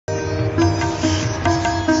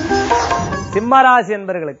சிம்மராசி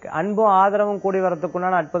என்பர்களுக்கு அன்பும் ஆதரவும் கூடி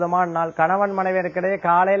வரத்துக்குண்டான அற்புதமான நாள். கணவன் மனைவியருக்கிடையே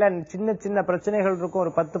காலையில சின்ன சின்ன பிரச்சனைகள் இருக்கும்.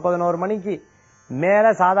 ஒரு 10-11 மணிக்கு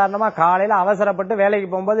மேல சாதாரணமா காலையில அவசரப்பட்டு வேலைக்கு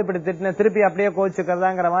போகும்போது இப்படி திருப்பி அப்படியே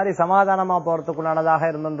கோச்சுக்கிறதாங்கிற மாதிரி சமாதானமா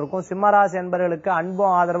போறதுக்குண்டானதாக இருந்துருக்கும். சிம்மராசி என்பர்களுக்கு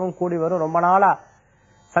அன்பும் ஆதரவும் கூடி வரும். ரொம்ப நாளா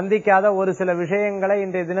சந்திக்காத ஒரு சில விஷயங்களை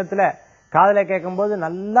இன்றைய தினத்துல காதல கேட்கும் போது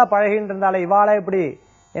நல்லா பழகிட்டு இருந்தால இவாள இப்படி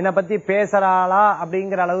என்னை பத்தி பேசுறாளா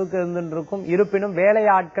அப்படிங்கிற அளவுக்கு இருந்துருக்கும். இருப்பினும் வேலை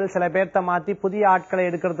ஆட்கள் சில பேர்த்த மாத்தி புதிய ஆட்களை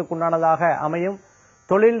எடுக்கிறதுக்கு உண்டானதாக அமையும்.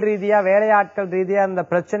 தொழில் ரீதியா வேலையாட்கள் ரீதியா இந்த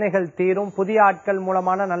பிரச்சனைகள் தீரும். புதிய ஆட்கள்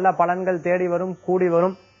மூலமான நல்ல பலன்கள் தேடி வரும், கூடி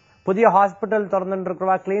வரும். புதிய ஹாஸ்பிட்டல் திறந்துட்டு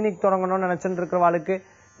இருக்கிறவா, கிளினிக் தொடங்கணும்னு நினைச்சுட்டு இருக்கிறவாளுக்கு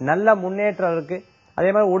நல்ல முன்னேற்றம் இருக்கு.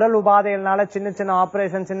 அதே மாதிரி உடல் உபாதைகள்னால சின்ன சின்ன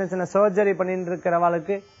ஆபரேஷன், சின்ன சின்ன சர்ஜரி பண்ணிட்டு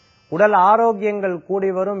இருக்கிறவாளுக்கு உடல் ஆரோக்கியங்கள் கூடி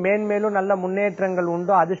வரும். மேன்மேலும் நல்ல முன்னேற்றங்கள்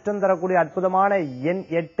உண்டு. அதிர்ஷ்டம் தரக்கூடிய அற்புதமான எண்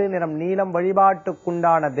 8, நிறம் நீலம்.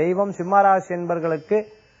 வழிபாட்டுக்குண்டான தெய்வம் சிம்மராசி என்பர்களுக்கு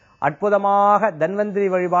அற்புதமாக தன்வந்திரி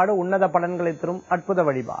வழிபாடு உன்னத பலன்களை தரும் அற்புத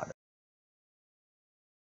வழிபாடு.